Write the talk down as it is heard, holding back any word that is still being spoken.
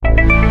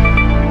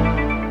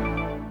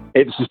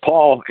Hey, this is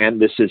Paul,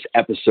 and this is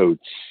episode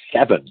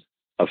 7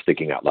 of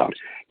Thinking Out Loud.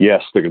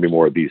 Yes, there are going to be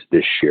more of these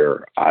this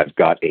year. I've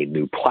got a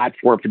new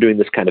platform for doing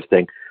this kind of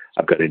thing.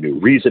 I've got a new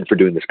reason for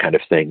doing this kind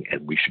of thing,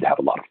 and we should have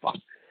a lot of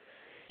fun.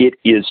 It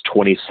is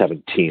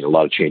 2017. A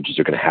lot of changes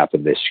are going to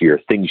happen this year,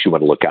 things you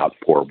want to look out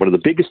for. One of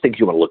the biggest things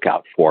you want to look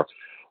out for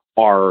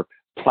are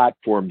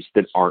platforms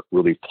that aren't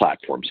really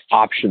platforms,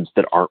 options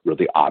that aren't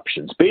really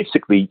options.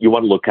 Basically, you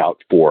want to look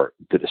out for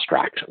the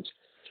distractions.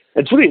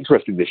 And it's really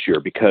interesting this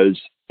year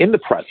because in the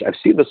press, I've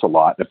seen this a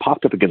lot, and it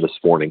popped up again this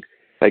morning.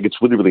 I think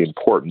it's really, really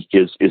important,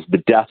 is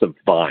the death of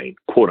Vine,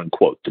 quote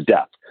unquote, the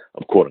death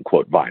of quote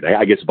unquote Vine.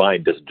 I guess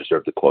Vine doesn't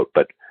deserve the quote,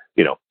 but,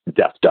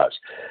 death does.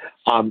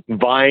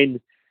 Vine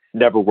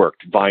never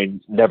worked.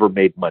 Vine never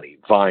made money.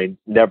 Vine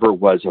never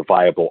was a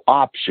viable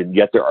option,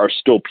 yet there are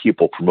still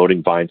people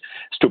promoting Vine,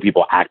 still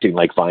people acting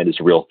like Vine is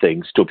a real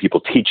thing, still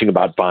people teaching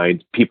about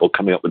Vine, people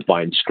coming up with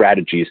Vine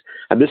strategies,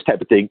 and this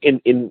type of thing.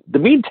 In the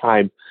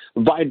meantime,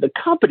 Vine, the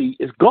company,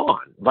 is gone.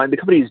 Vine, the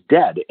company, is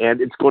dead,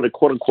 and it's going to,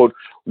 quote unquote,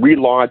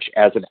 relaunch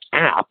as an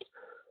app.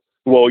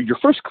 Well, your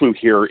first clue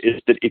here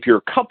is that if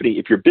your company,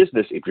 if your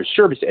business, if your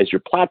service as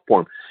your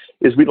platform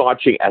is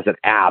relaunching as an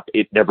app,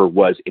 it never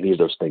was any of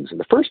those things in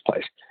the first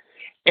place.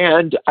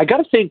 And I got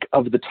to think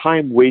of the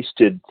time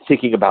wasted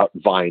thinking about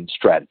Vine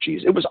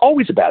strategies. It was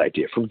always a bad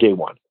idea from day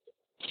one.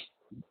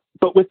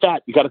 But with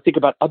that, you got to think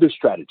about other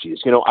strategies.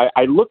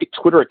 I look at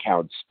Twitter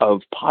accounts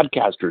of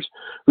podcasters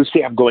who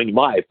say, I'm going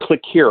live,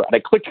 click here. And I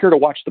click here to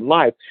watch them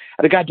live.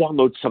 And a guy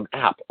downloads some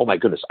app. Oh, my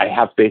goodness. I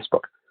have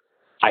Facebook.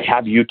 I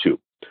have YouTube.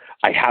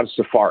 I have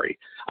Safari.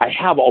 I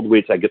have all the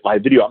ways I get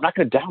live video. I'm not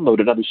going to download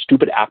another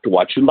stupid app to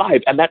watch you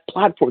live. And that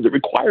platform that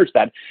requires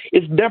that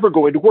is never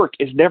going to work,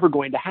 is never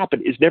going to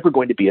happen, is never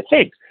going to be a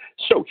thing.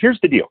 So here's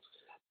the deal.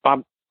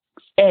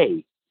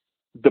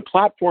 The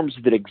platforms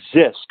that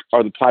exist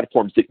are the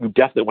platforms that you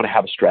definitely want to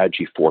have a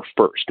strategy for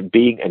first.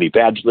 Being an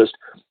evangelist,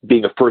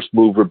 being a first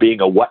mover, being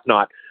a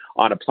whatnot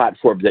on a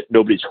platform that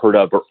nobody's heard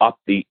of or up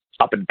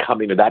and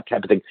coming or that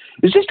type of thing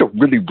is just a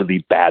really,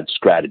 really bad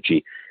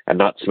strategy and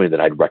not something that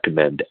I'd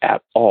recommend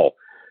at all.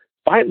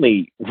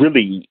 Finally,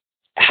 really,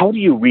 how do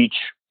you reach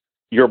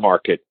your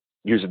market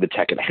using the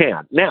tech at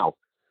hand? Now,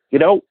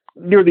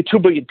 nearly 2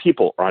 billion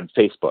people are on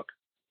Facebook.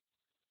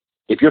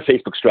 If your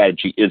Facebook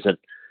strategy isn't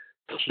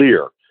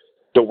clear,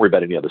 don't worry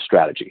about any other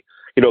strategy.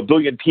 1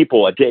 billion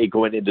people a day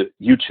going into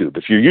YouTube.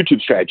 If your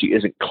YouTube strategy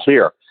isn't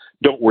clear,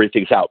 don't worry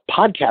things out.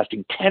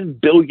 Podcasting, 10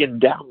 billion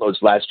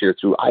downloads last year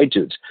through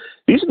iTunes.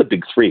 These are the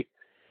big three.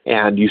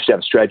 And you should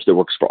have a strategy that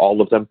works for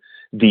all of them.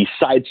 The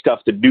side stuff,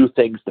 the new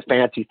things, the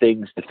fancy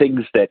things, the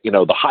things that,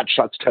 the hot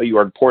shots tell you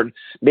are important,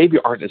 maybe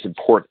aren't as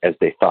important as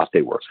they thought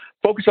they were.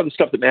 Focus on the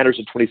stuff that matters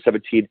in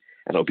 2017, and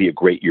it'll be a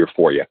great year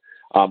for you.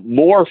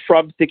 More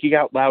from Thinking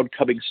Out Loud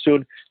coming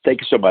soon.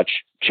 Thank you so much.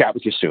 Chat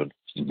with you soon.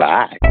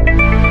 Bye.